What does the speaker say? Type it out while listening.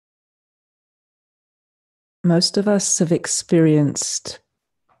Most of us have experienced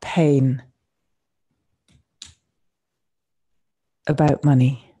pain about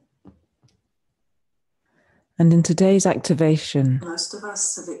money. And in today's activation, most of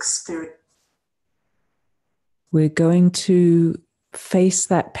us have experienced. We're going to face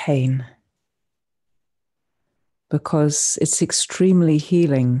that pain because it's extremely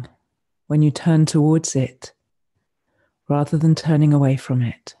healing when you turn towards it rather than turning away from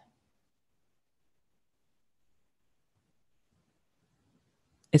it.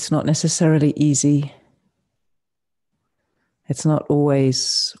 It's not necessarily easy. It's not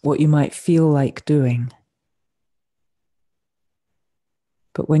always what you might feel like doing.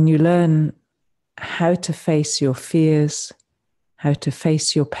 But when you learn how to face your fears, how to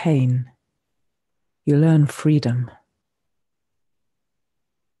face your pain, you learn freedom.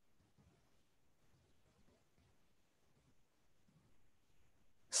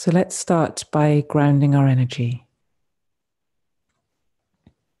 So let's start by grounding our energy.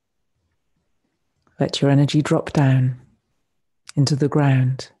 Let your energy drop down into the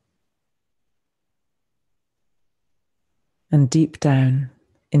ground and deep down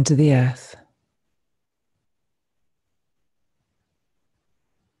into the earth.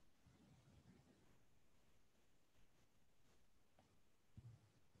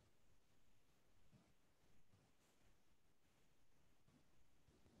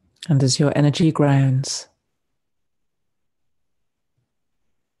 And as your energy grounds,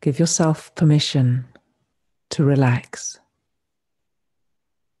 give yourself permission to relax.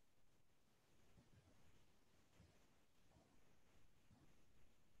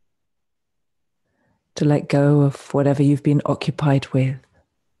 To let go of whatever you've been occupied with.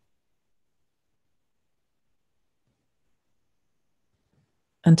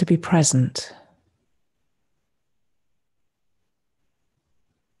 And to be present.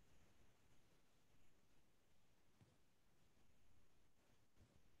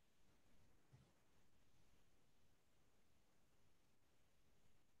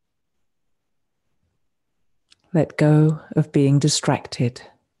 Let go of being distracted.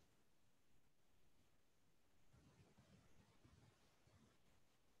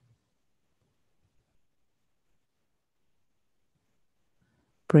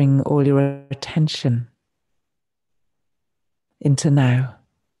 Bring all your attention into now.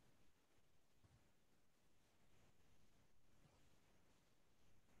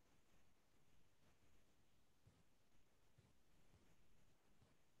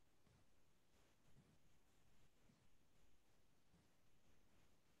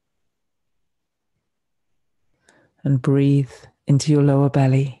 And breathe into your lower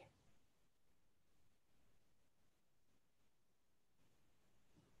belly.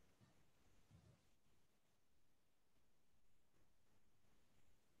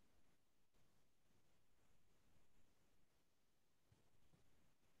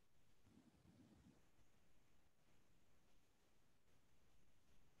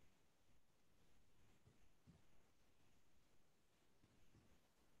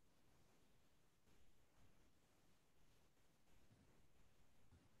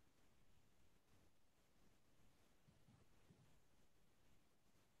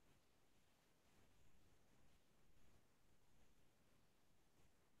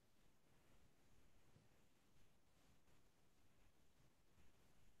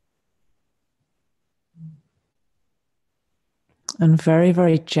 And very,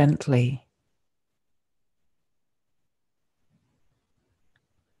 very gently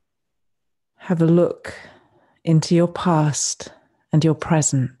have a look into your past and your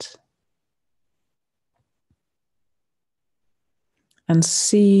present. And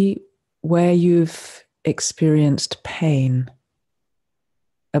see where you've experienced pain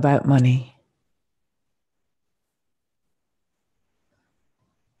about money.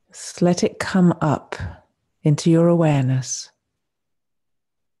 Just let it come up into your awareness.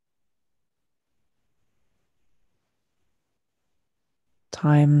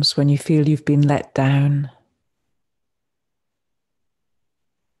 Times when you feel you've been let down.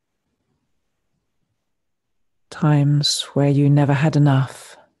 Times where you never had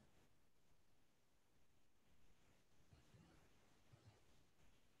enough.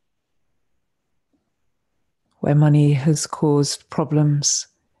 Where money has caused problems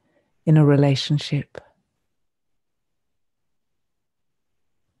in a relationship.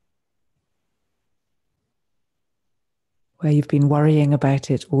 Where you've been worrying about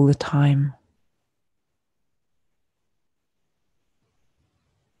it all the time.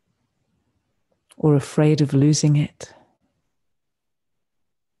 Or afraid of losing it.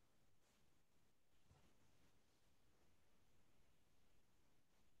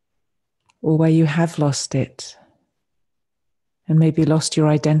 or where you have lost it and maybe lost your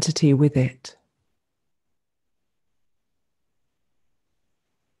identity with it.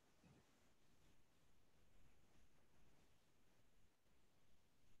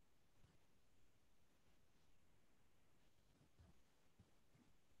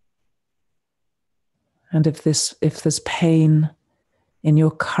 And if there's pain in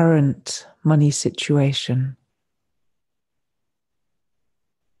your current money situation,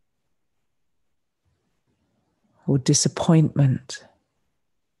 or disappointment,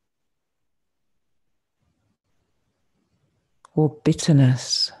 or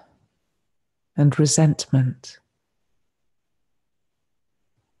bitterness and resentment,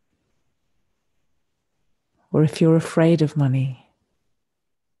 or if you're afraid of money,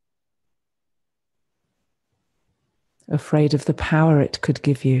 afraid of the power it could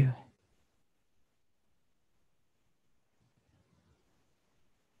give you,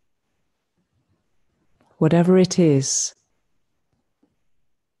 whatever it is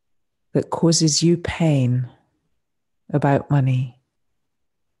that causes you pain about money,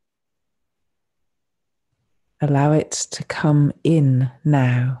 allow it to come in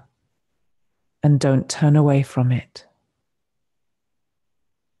now and don't turn away from it.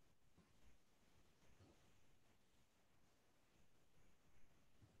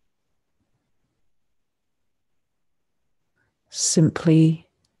 Simply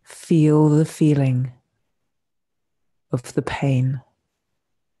feel the feeling of the pain.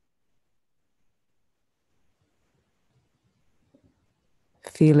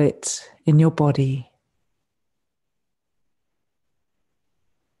 Feel it in your body.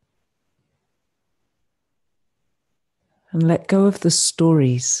 And let go of the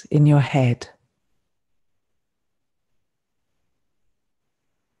stories in your head.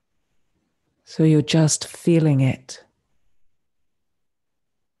 So you're just feeling it,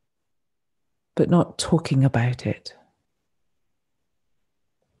 but not talking about it.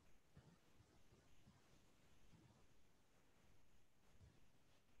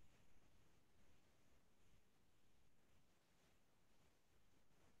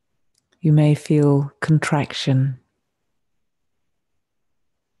 You may feel contraction,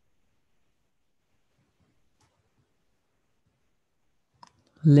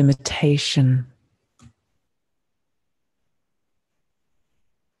 limitation,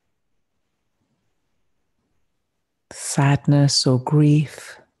 sadness or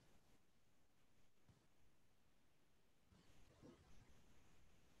grief.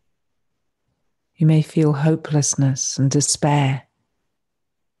 You may feel hopelessness and despair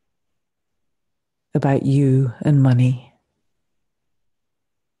about you and money.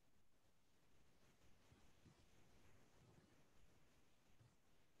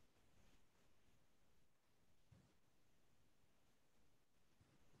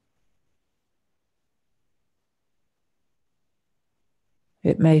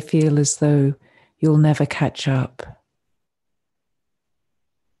 It may feel as though you'll never catch up.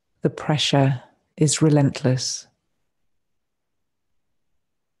 The pressure is relentless.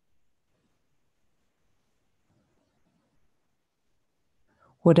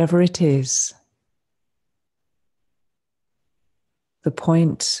 Whatever it is, the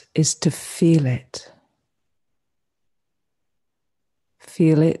point is to feel it.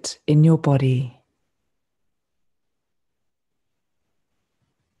 Feel it in your body.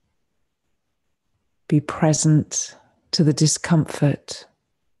 Be present to the discomfort,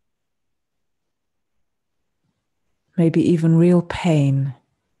 maybe even real pain.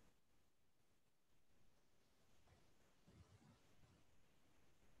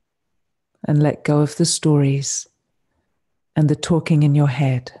 And let go of the stories and the talking in your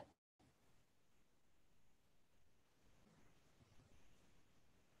head.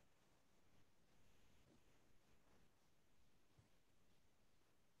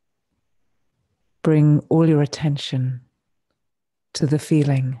 Bring all your attention to the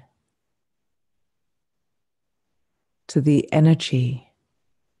feeling, to the energy,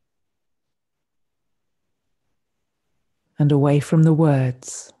 and away from the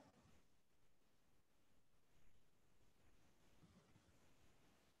words.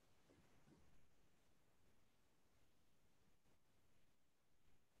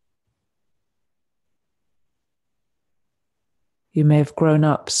 You may have grown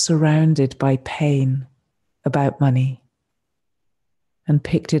up surrounded by pain about money and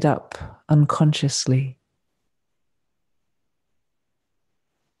picked it up unconsciously.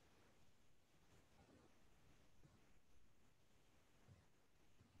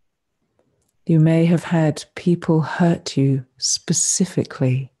 You may have had people hurt you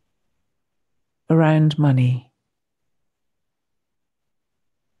specifically around money.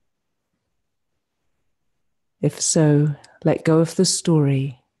 If so, let go of the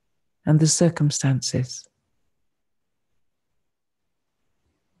story and the circumstances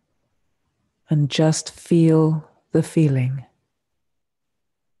and just feel the feeling.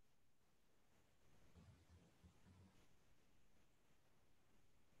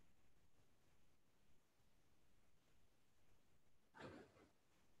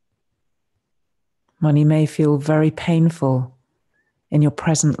 Money may feel very painful in your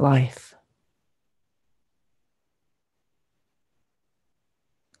present life.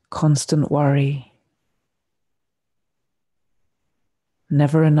 Constant worry,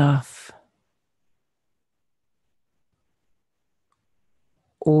 never enough,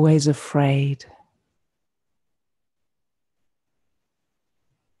 always afraid.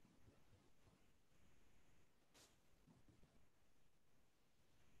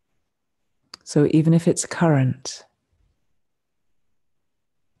 So even if it's current,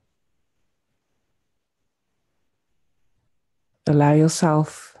 allow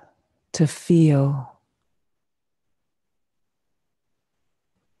yourself to feel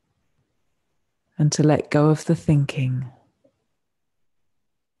and to let go of the thinking.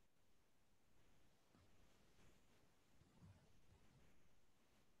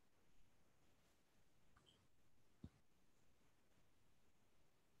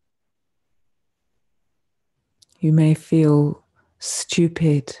 You may feel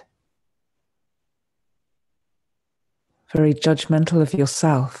stupid, very judgmental of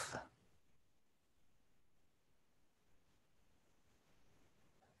yourself,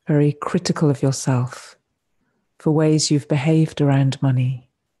 very critical of yourself for ways you've behaved around money,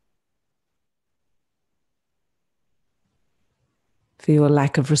 for your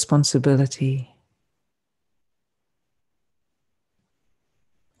lack of responsibility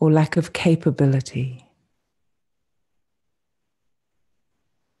or lack of capability.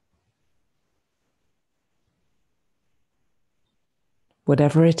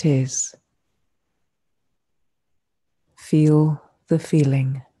 Whatever it is, feel the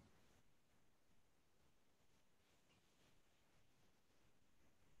feeling.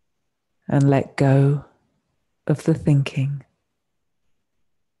 And let go of the thinking.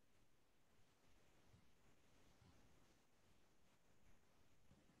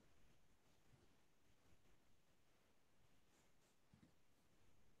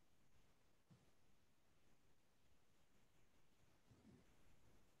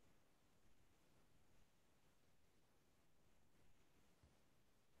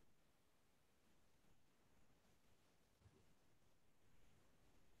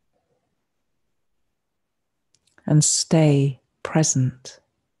 And stay present.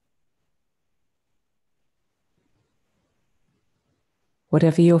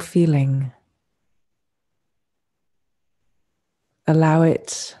 Whatever you're feeling, allow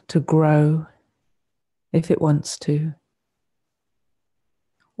it to grow if it wants to,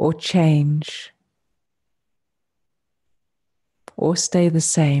 or change, or stay the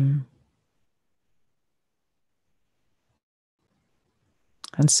same.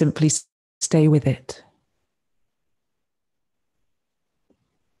 And simply stay with it.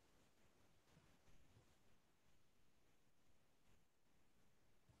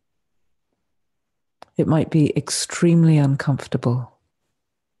 It might be extremely uncomfortable.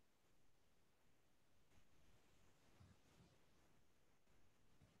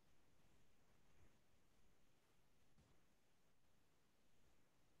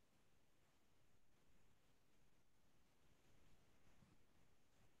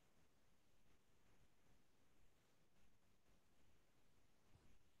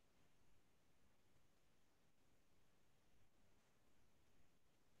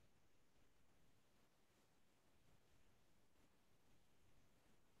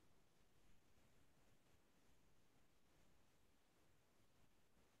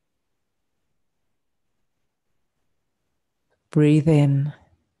 Breathe in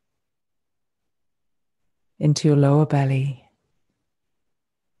into your lower belly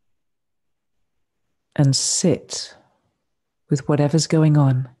and sit with whatever's going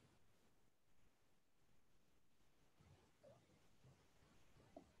on.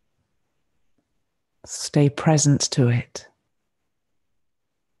 Stay present to it.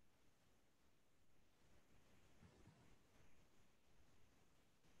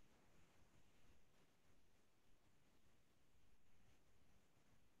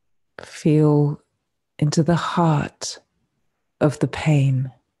 Feel into the heart of the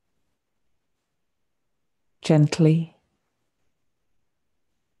pain. Gently,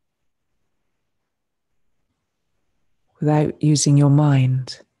 without using your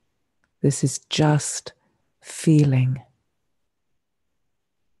mind. This is just feeling.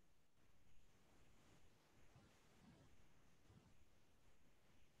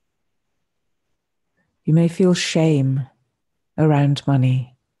 You may feel shame around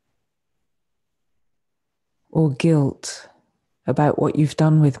money, or guilt about what you've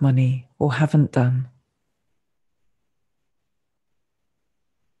done with money or haven't done.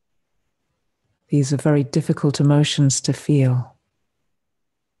 These are very difficult emotions to feel.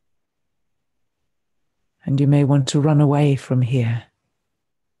 And you may want to run away from here.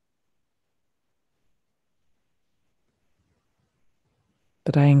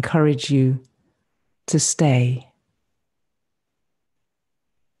 But I encourage you to stay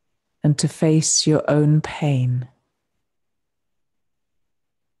and to face your own pain.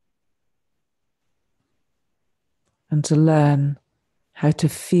 And to learn how to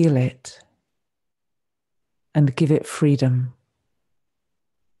feel it and give it freedom.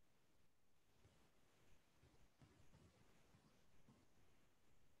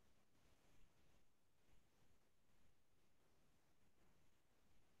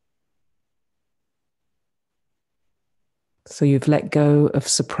 So you've let go of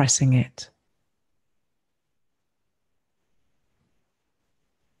suppressing it.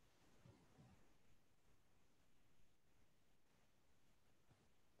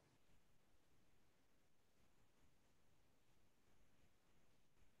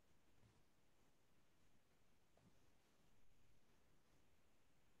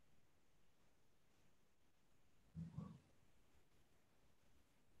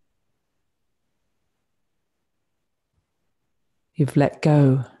 You've let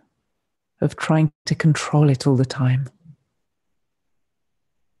go of trying to control it all the time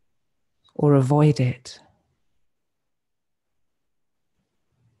or avoid it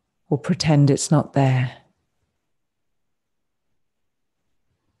or pretend it's not there.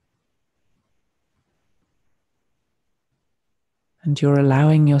 And you're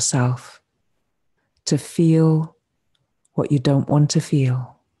allowing yourself to feel what you don't want to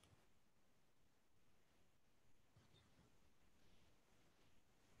feel.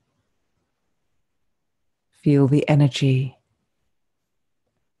 Feel the energy.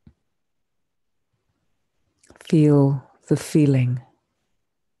 Feel the feeling.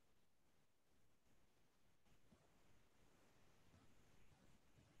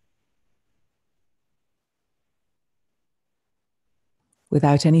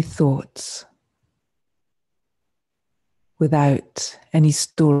 Without any thoughts, without any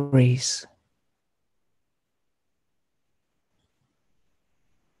stories.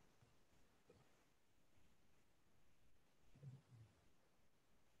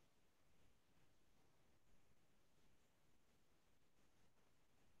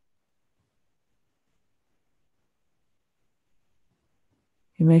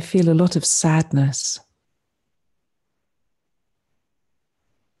 You may feel a lot of sadness.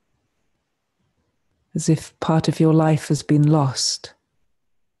 As if part of your life has been lost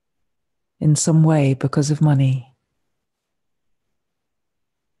in some way because of money.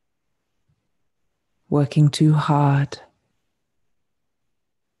 Working too hard.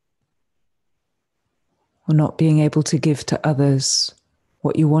 Or not being able to give to others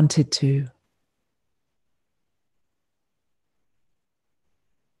what you wanted to.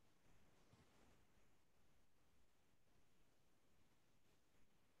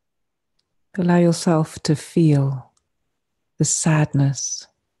 Allow yourself to feel the sadness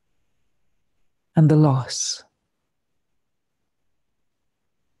and the loss.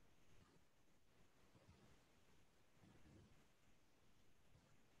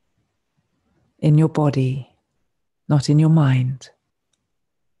 In your body, not in your mind.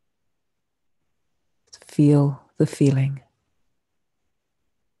 Feel the feeling.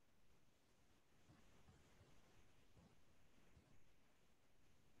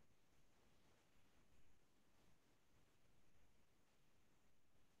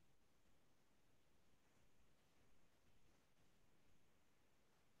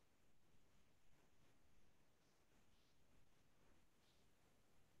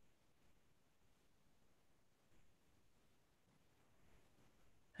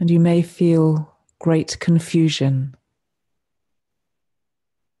 And you may feel great confusion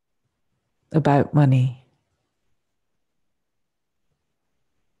about money.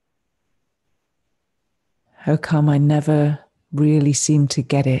 How come I never really seem to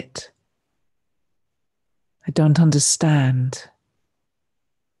get it? I don't understand.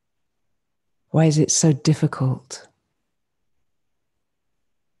 Why is it so difficult?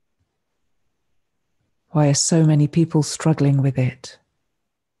 Why are so many people struggling with it?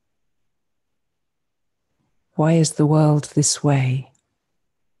 Why is the world this way?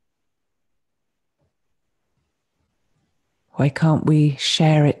 Why can't we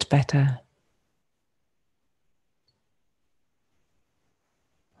share it better?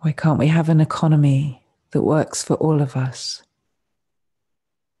 Why can't we have an economy that works for all of us.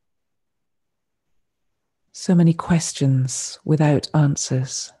 So many questions without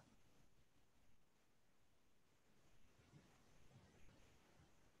answers.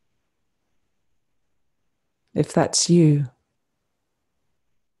 If that's you,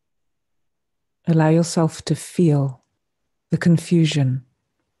 allow yourself to feel the confusion,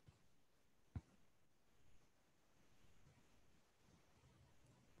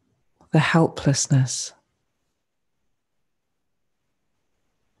 the helplessness,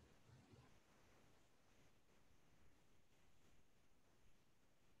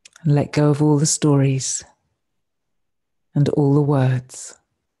 and let go of all the stories and all the words.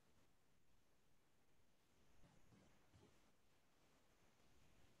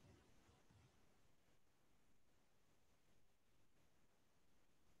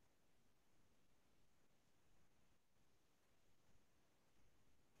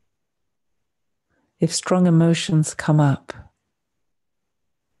 If strong emotions come up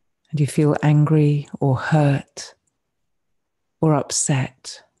and you feel angry or hurt or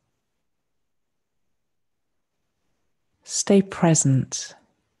upset, stay present.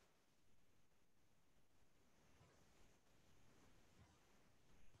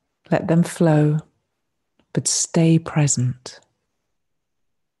 Let them flow, but stay present.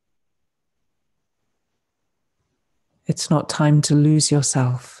 It's not time to lose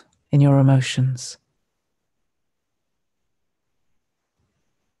yourself in your emotions.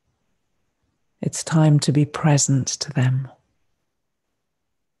 It's time to be present to them,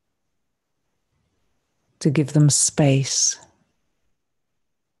 to give them space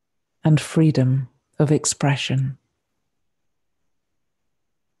and freedom of expression.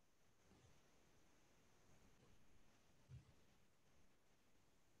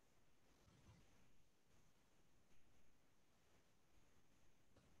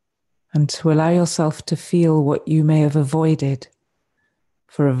 And to allow yourself to feel what you may have avoided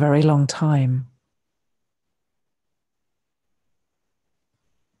for a very long time.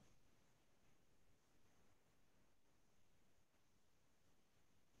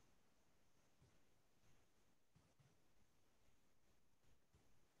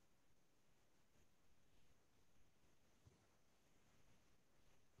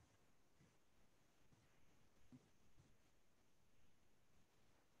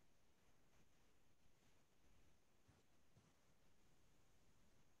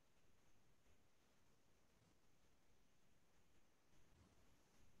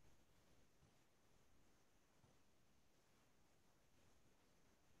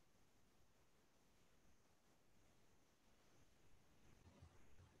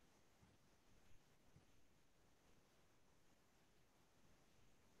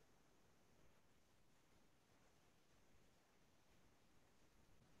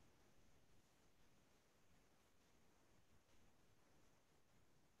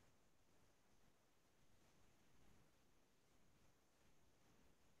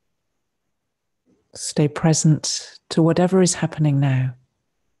 Stay present to whatever is happening now.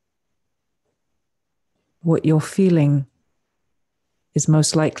 What you're feeling is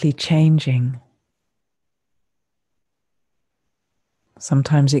most likely changing.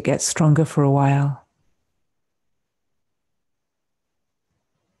 Sometimes it gets stronger for a while.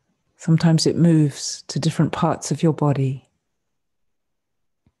 Sometimes it moves to different parts of your body.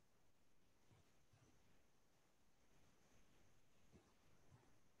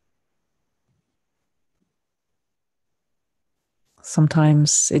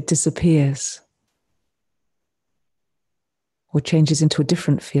 Sometimes it disappears or changes into a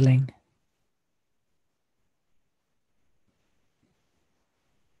different feeling.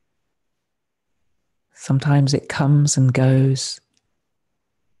 Sometimes it comes and goes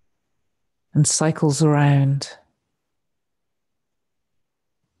and cycles around.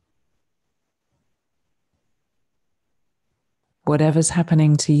 Whatever's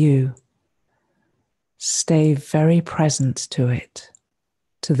happening to you, stay very present to it,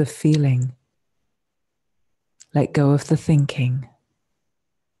 to the feeling. Let go of the thinking.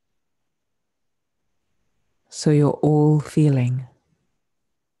 So you're all feeling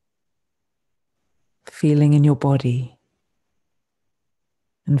in your body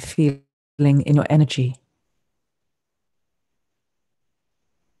and feeling in your energy.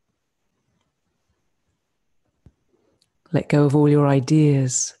 Let go of all your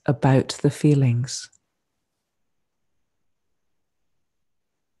ideas about the feelings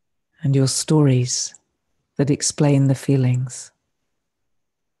and your stories that explain the feelings.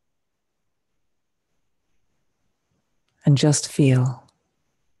 And just feel.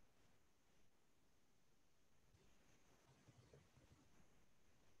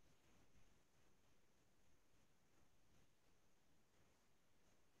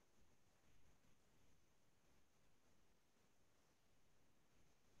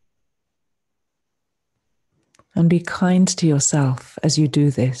 And be kind to yourself as you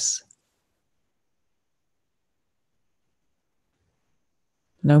do this.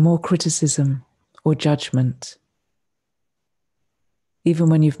 No more criticism or judgment, even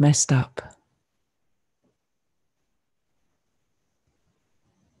when you've messed up.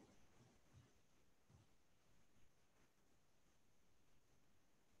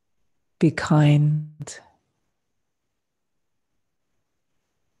 Be kind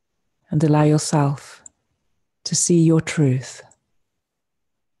and allow yourself to see your truth.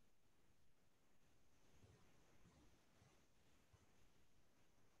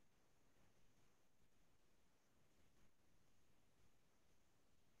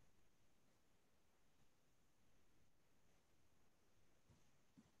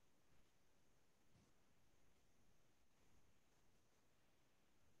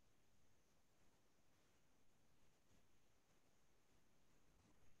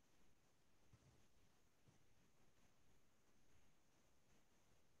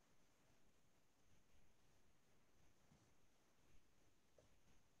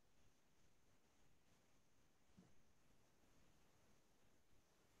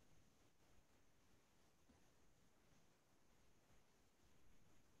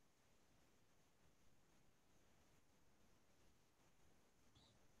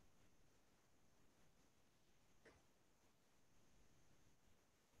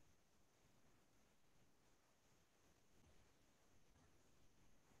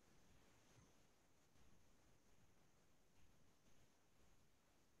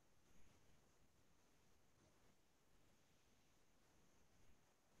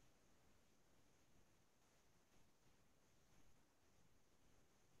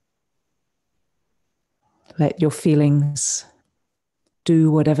 Let your feelings do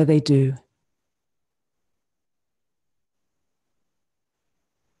whatever they do,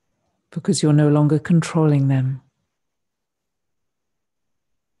 because you're no longer controlling them.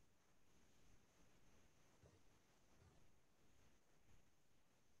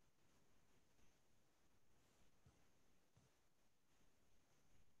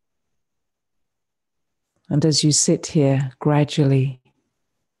 And as you sit here gradually,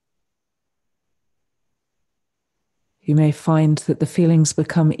 you may find that the feelings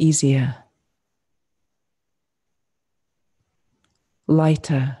become easier,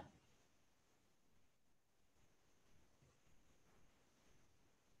 lighter,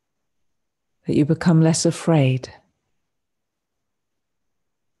 that you become less afraid,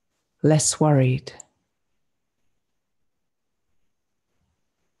 less worried.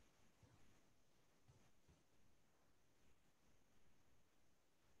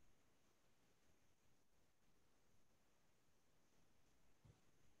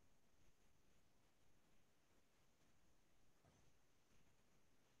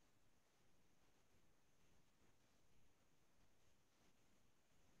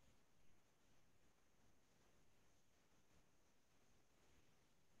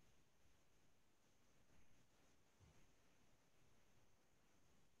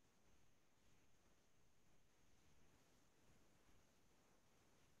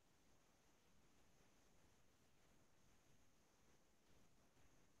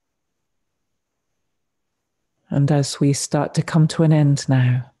 And as we start to come to an end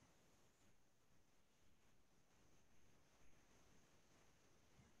now,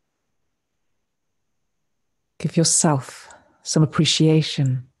 give yourself some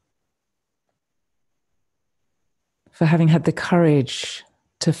appreciation for having had the courage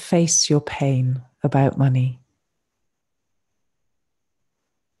to face your pain about money.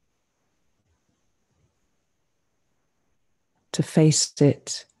 To face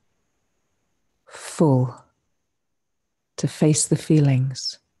it full, to face the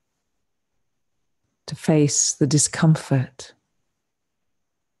feelings, to face the discomfort.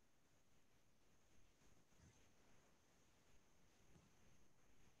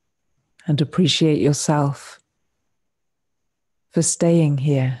 And appreciate yourself for staying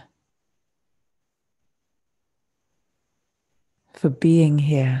here, for being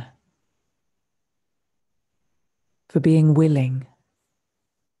here, for being willing.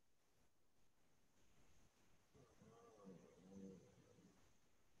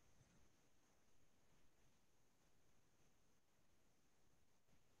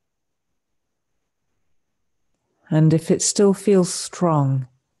 And if it still feels strong,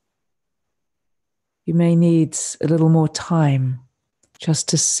 you may need a little more time just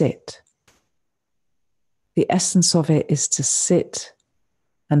to sit. The essence of it is to sit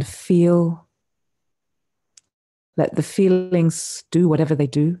and feel. Let the feelings do whatever they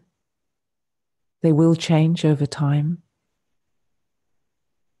do. They will change over time.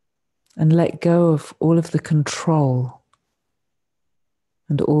 and let go of all of the control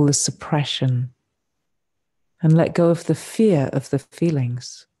and all the suppression, and let go of the fear of the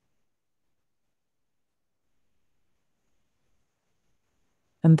feelings.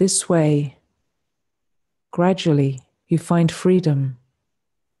 And this way, gradually, you find freedom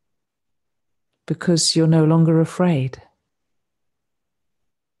because you're no longer afraid.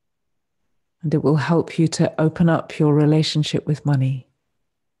 And it will help you to open up your relationship with money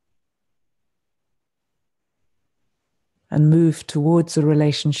and move towards a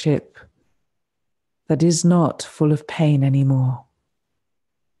relationship that is not full of pain anymore.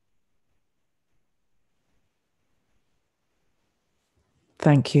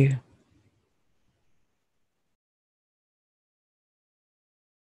 Thank you.